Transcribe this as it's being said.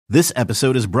This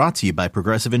episode is brought to you by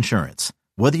Progressive Insurance.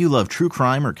 Whether you love true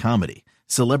crime or comedy,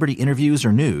 celebrity interviews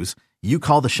or news, you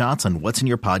call the shots on what's in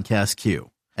your podcast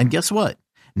queue. And guess what?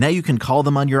 Now you can call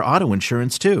them on your auto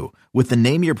insurance too with the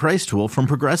Name Your Price tool from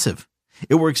Progressive.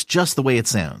 It works just the way it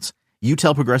sounds. You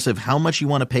tell Progressive how much you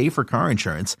want to pay for car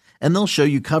insurance, and they'll show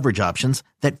you coverage options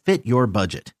that fit your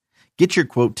budget. Get your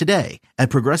quote today at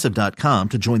Progressive.com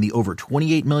to join the over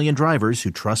 28 million drivers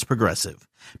who trust Progressive.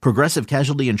 Progressive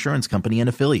Casualty Insurance Company and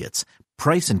Affiliates.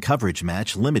 Price and coverage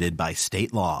match limited by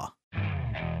state law.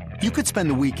 You could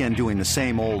spend the weekend doing the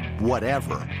same old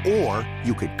whatever, or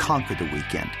you could conquer the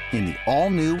weekend in the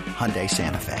all-new Hyundai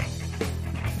Santa Fe.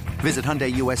 Visit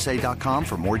HyundaiUSA.com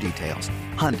for more details.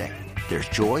 Hyundai, there's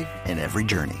joy in every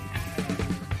journey.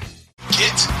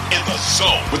 Get in the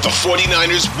zone with the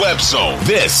 49ers web zone.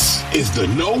 This is the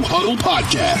No Huddle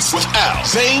Podcast with Al,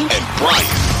 Zane, and Brian.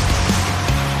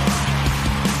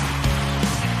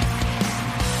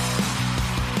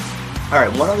 All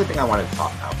right, one other thing I wanted to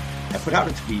talk about. I put out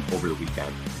a tweet over the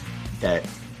weekend that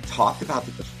talked about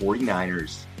that the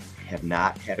 49ers have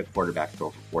not had a quarterback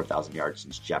throw for 4,000 yards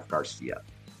since Jeff Garcia.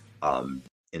 And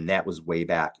that was way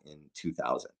back in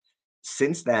 2000.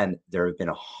 Since then, there have been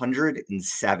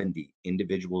 170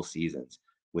 individual seasons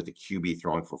with a QB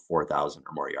throwing for 4,000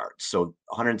 or more yards. So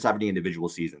 170 individual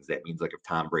seasons, that means like if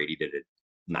Tom Brady did it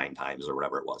 9 times or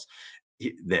whatever it was,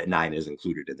 that 9 is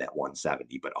included in that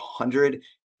 170, but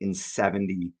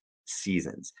 170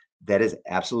 seasons. That is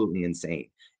absolutely insane.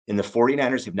 And the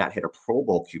 49ers have not had a Pro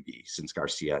Bowl QB since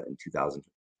Garcia in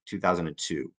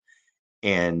 2002.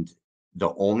 And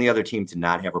the only other team to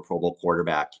not have a Pro Bowl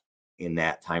quarterback in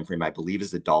that time frame, I believe, is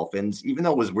the Dolphins, even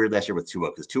though it was weird last year with Tua,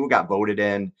 because Tua got voted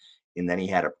in, and then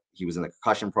he was in the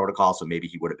concussion protocol, so maybe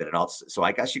he would have been an out. So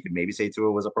I guess you could maybe say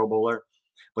Tua was a Pro Bowler,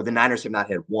 but the Niners have not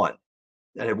had one.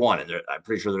 And I'm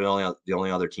pretty sure they're the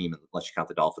only other team, unless you count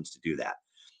the Dolphins, to do that.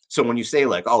 So when you say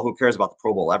like, oh, who cares about the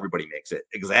Pro Bowl? Everybody makes it.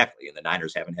 Exactly. And the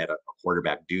Niners haven't had a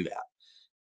quarterback do that.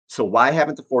 So why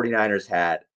haven't the 49ers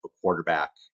had a quarterback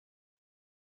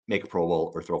make a Pro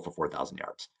Bowl or throw for 4,000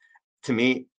 yards? To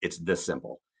me, it's this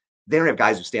simple. They don't have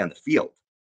guys who stay on the field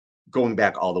going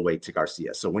back all the way to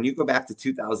Garcia. So when you go back to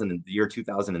the year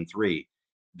 2003,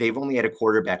 they've only had a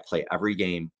quarterback play every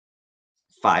game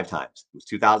 5 times. It was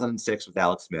 2006 with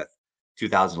Alex Smith,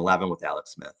 2011 with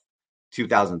Alex Smith,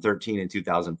 2013 and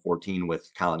 2014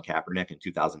 with Colin Kaepernick, and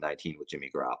 2019 with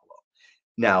Jimmy Garoppolo.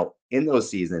 Now, in those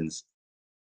seasons,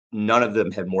 none of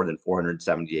them had more than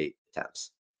 478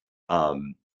 attempts.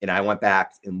 And I went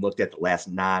back and looked at the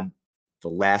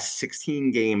last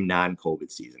 16 game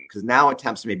non-COVID season, because now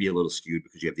attempts may be a little skewed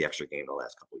because you have the extra game the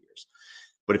last couple of years.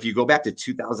 But if you go back to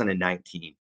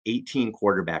 2019, 18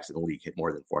 quarterbacks in the league hit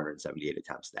more than 478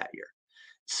 attempts that year.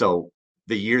 So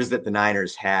the years that the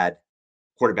Niners had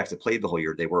quarterbacks that played the whole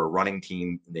year, they were a running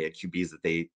team. They had QBs that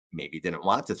they maybe didn't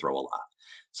want to throw a lot.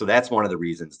 So that's one of the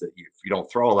reasons that if you don't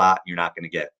throw a lot, you're not going to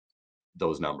get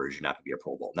those numbers. You're not going to be a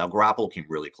Pro Bowl. Now, Garoppolo came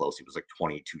really close. He was like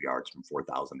 22 yards from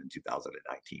 4,000 in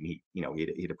 2019.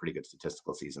 He had a pretty good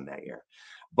statistical season that year.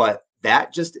 But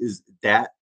that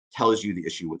tells you the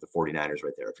issue with the 49ers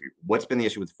right there. What's been the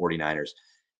issue with the 49ers?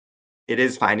 It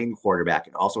is finding a quarterback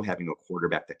and also having a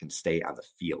quarterback that can stay on the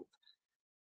field.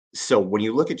 So when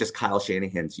you look at just Kyle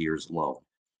Shanahan's years alone,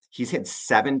 he's had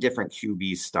 7 different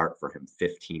QBs start for him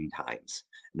 15 times.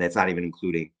 And that's not even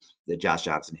including that Josh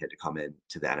Johnson had to come in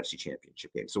to the NFC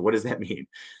Championship game. So what does that mean?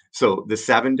 So the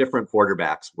 7 different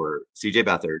quarterbacks were CJ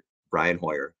Beathard, Brian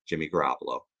Hoyer, Jimmy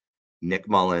Garoppolo, Nick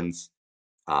Mullins,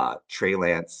 Trey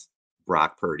Lance,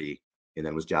 Brock Purdy, and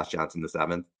then was Josh Johnson the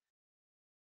 7th?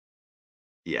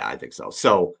 Yeah, I think so.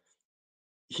 So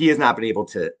he has not been able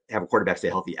to have a quarterback stay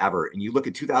healthy ever. And you look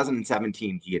at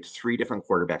 2017, he had 3 different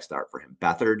quarterbacks start for him.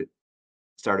 Beathard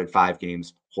started 5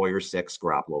 games, Hoyer 6,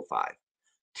 Garoppolo 5.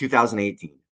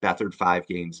 2018, Beathard 5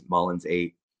 games, Mullins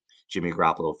 8, Jimmy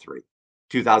Garoppolo 3.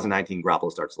 2019, Garoppolo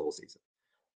starts the whole season.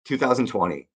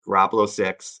 2020, Garoppolo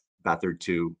 6, Beathard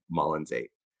 2, Mullins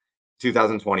 8.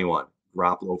 2021,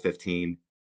 Garoppolo 15,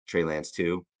 Trey Lance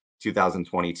 2.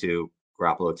 2022,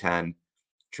 Garoppolo 10,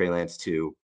 Trey Lance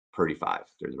 2, Purdy 5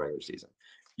 during the regular season.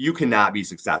 You cannot be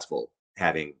successful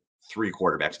having 3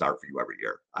 quarterbacks start for you every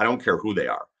year. I don't care who they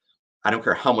are. I don't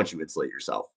care how much you insulate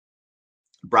yourself.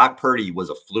 Brock Purdy was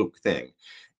a fluke thing.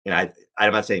 And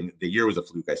I'm not saying the year was a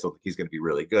fluke. I still think he's going to be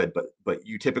really good, but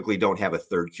you typically don't have a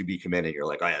third QB come in and you're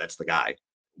like, oh yeah, that's the guy.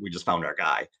 We just found our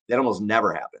guy. That almost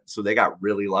never happens. So they got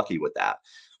really lucky with that.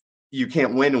 You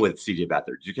can't win with CJ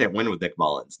Beathard. You can't win with Nick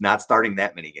Mullins, not starting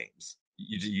that many games.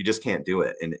 You just can't do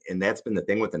it. And that's been the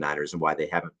thing with the Niners and why they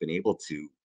haven't been able to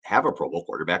have a Pro Bowl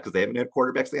quarterback, because they haven't had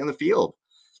quarterbacks stay on the field.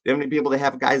 They haven't been able to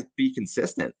have guys be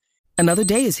consistent. Another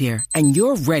day is here, and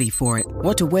you're ready for it.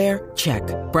 What to wear? Check.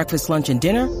 Breakfast, lunch, and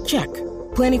dinner? Check.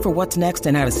 Planning for what's next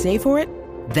and how to save for it?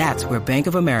 That's where Bank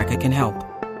of America can help.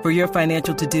 For your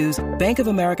financial to-dos, Bank of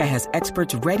America has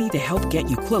experts ready to help get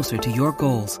you closer to your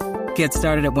goals. Get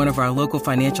started at one of our local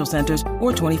financial centers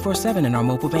or 24/7 in our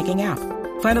mobile banking app.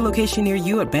 Find a location near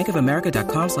you at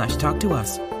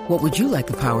bankofamerica.com/talktous. What would you like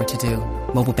the power to do?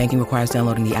 Mobile banking requires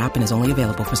downloading the app and is only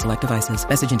available for select devices.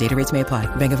 Message and data rates may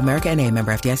apply. Bank of America N.A.,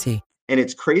 member FDIC. And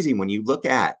it's crazy when you look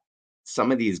at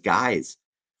some of these guys,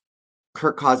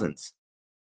 Kirk Cousins,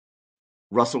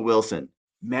 Russell Wilson,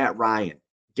 Matt Ryan,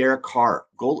 Derek Carr,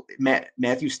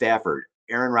 Matthew Stafford,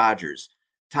 Aaron Rodgers,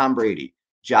 Tom Brady,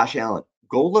 Josh Allen.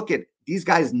 Go look at these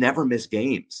guys never miss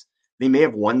games. They may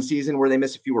have one season where they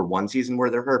miss a few or one season where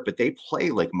they're hurt, but they play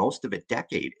like most of a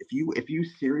decade. If you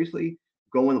seriously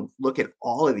go and look at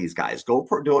all of these guys, go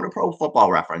to Pro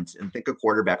Football Reference and think of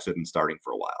quarterbacks who've been starting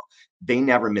for a while. They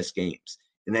never miss games.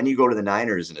 And then you go to the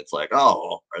Niners and it's like,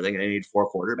 oh, are they going to need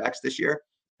 4 quarterbacks this year?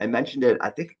 I mentioned it.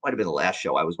 I think it might have been the last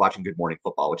show. I was watching Good Morning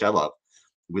Football, which I love.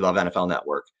 We love NFL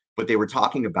Network. But they were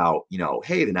talking about,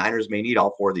 hey, the Niners may need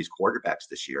all 4 of these quarterbacks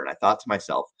this year. And I thought to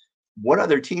myself, what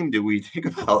other team do we think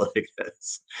about like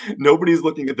this? Nobody's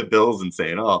looking at the Bills and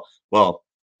saying, oh, well,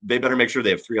 they better make sure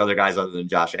they have 3 other guys other than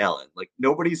Josh Allen. Like,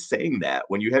 nobody's saying that.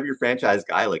 When you have your franchise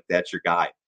guy, like, that's your guy.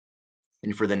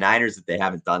 And for the Niners, that they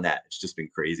haven't done that, it's just been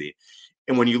crazy.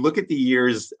 And when you look at the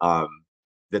years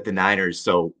that the Niners,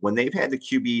 so when they've had the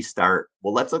QB start,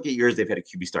 well, let's look at years they've had a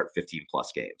QB start 15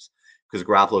 plus games, because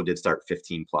Garoppolo did start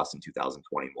 15 plus in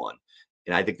 2021.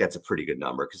 And I think that's a pretty good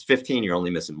number, because 15, you're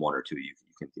only missing 1 or 2. You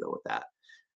can deal with that.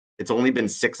 It's only been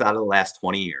 6 out of the last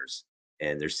 20 years,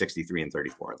 and there's 63 and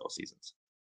 34 in those seasons.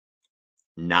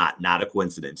 Not a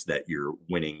coincidence that you're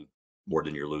winning more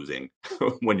than you're losing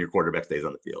when your quarterback stays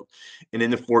on the field. And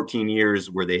in the 14 years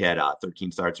where they had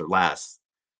 13 starts or less,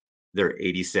 they're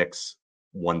 86,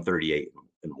 138,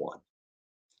 and 1.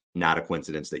 Not a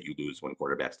coincidence that you lose when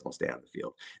quarterbacks don't stay on the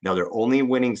field. Now, they're only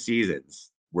winning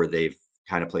seasons where they've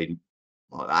kind of played,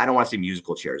 well, I don't want to say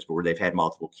musical chairs, but where they've had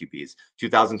multiple QBs.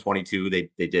 2022, they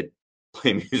did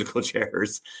play musical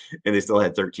chairs, and they still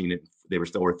had 13. They were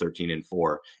still worth 13 and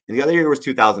 4. And the other year was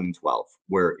 2012,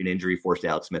 where an injury forced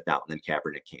Alex Smith out, and then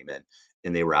Kaepernick came in,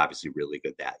 and they were obviously really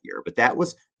good that year. But that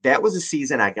was a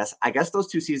season. I guess those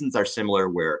 2 seasons are similar,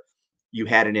 where you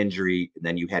had an injury, and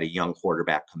then you had a young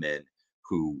quarterback come in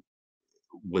who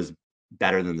was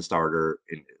better than the starter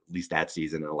in at least that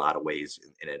season in a lot of ways,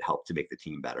 and it helped to make the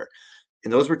team better.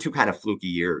 And those were 2 kind of fluky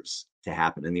years to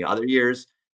happen. In the other years,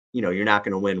 you're not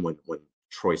going to win when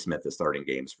Troy Smith is starting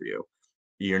games for you.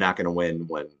 You're not going to win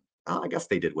when, I guess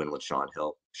they did win with Shaun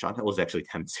Hill. Shaun Hill was actually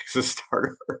 10-6 as a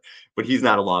starter, but he's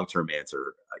not a long-term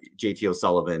answer. JT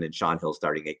O'Sullivan and Shaun Hill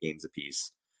starting 8 games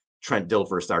apiece. Trent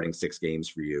Dilfer starting 6 games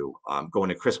for you. Going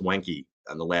to Chris Wenke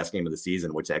on the last game of the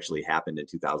season, which actually happened in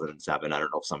 2007. I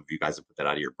don't know if some of you guys have put that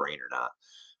out of your brain or not.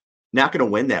 Not going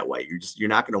to win that way. You're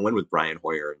not going to win with Brian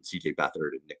Hoyer and CJ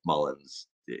Beathard and Nick Mullins.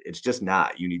 It's just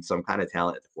not. You need some kind of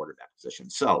talent at the quarterback position.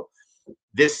 So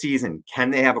this season, can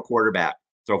they have a quarterback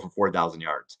throw for 4,000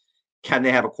 yards? Can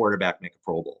they have a quarterback make a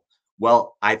Pro Bowl?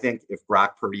 Well, I think if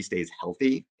Brock Purdy stays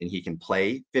healthy and he can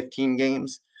play 15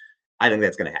 games, I think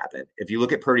that's going to happen. If you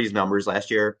look at Purdy's numbers last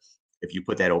year, if you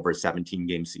put that over a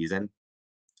 17-game season,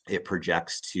 it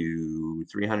projects to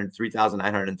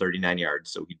 3,939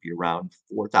 yards. So he'd be around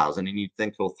 4,000, and you'd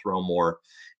think he'll throw more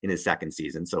in his second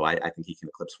season. So I think he can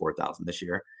eclipse 4,000 this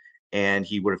year. And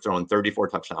he would have thrown 34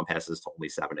 touchdown passes to only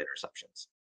 7 interceptions.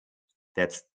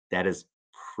 That is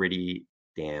pretty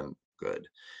damn good.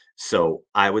 So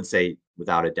I would say,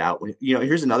 without a doubt,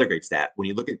 here's another great stat. When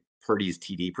you look at Purdy's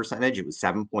TD percentage, it was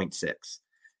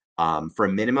 7.6. For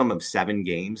a minimum of 7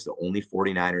 games, the only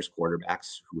 49ers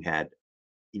quarterbacks who had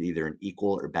either an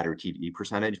equal or better TD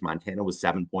percentage, Montana was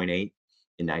 7.8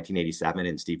 in 1987,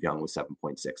 and Steve Young was 7.6 in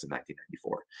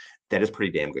 1994. That is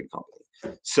pretty damn good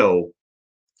company. So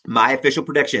my official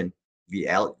prediction,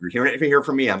 you're hearing it here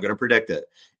from me, I'm going to predict it.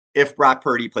 If Brock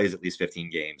Purdy plays at least 15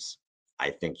 games, I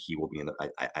think he will be in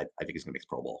the. I think he's going to make the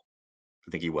Pro Bowl.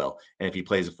 I think he will. And if he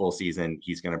plays a full season,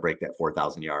 he's going to break that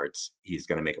 4,000 yards. He's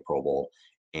going to make a Pro Bowl.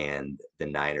 And the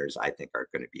Niners, I think, are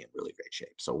going to be in really great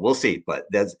shape. So we'll see. But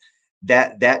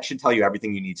that should tell you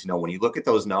everything you need to know. When you look at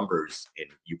those numbers and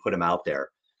you put them out there,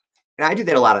 and I do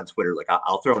that a lot on Twitter. Like,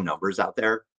 I'll throw numbers out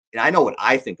there, and I know what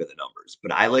I think of the numbers,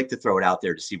 but I like to throw it out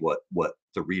there to see what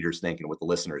the readers think and what the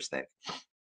listeners think.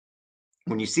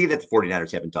 When you see that the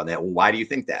 49ers haven't done that, well, why do you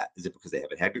think that? Is it because they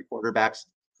haven't had good quarterbacks?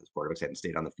 Because quarterbacks haven't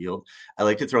stayed on the field? I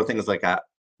like to throw things like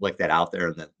that out there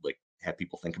and then like have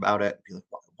people think about it and be like,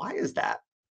 why is that?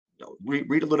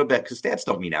 read a little bit, because stats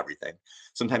don't mean everything.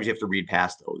 Sometimes you have to read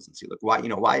past those and see, like,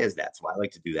 why is that? So I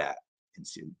like to do that and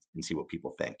see what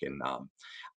people think. And a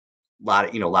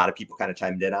lot of people kind of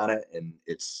chimed in on it, and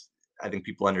I think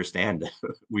people understand.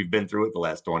 We've been through it the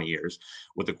last 20 years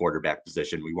with the quarterback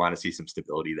position. We want to see some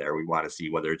stability there. We want to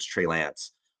see, whether it's Trey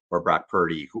Lance or Brock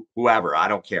Purdy, whoever, I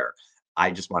don't care.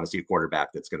 I just want to see a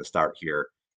quarterback that's going to start here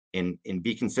and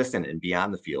be consistent and be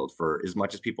on the field. For as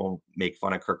much as people make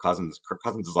fun of Kirk Cousins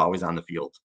is always on the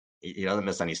field. He doesn't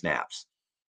miss any snaps.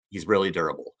 He's really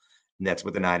durable. And that's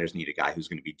what the Niners need, a guy who's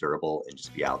going to be durable and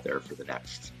just be out there for the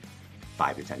next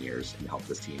 5 to 10 years and help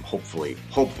this team hopefully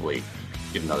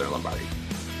get another Lombardi.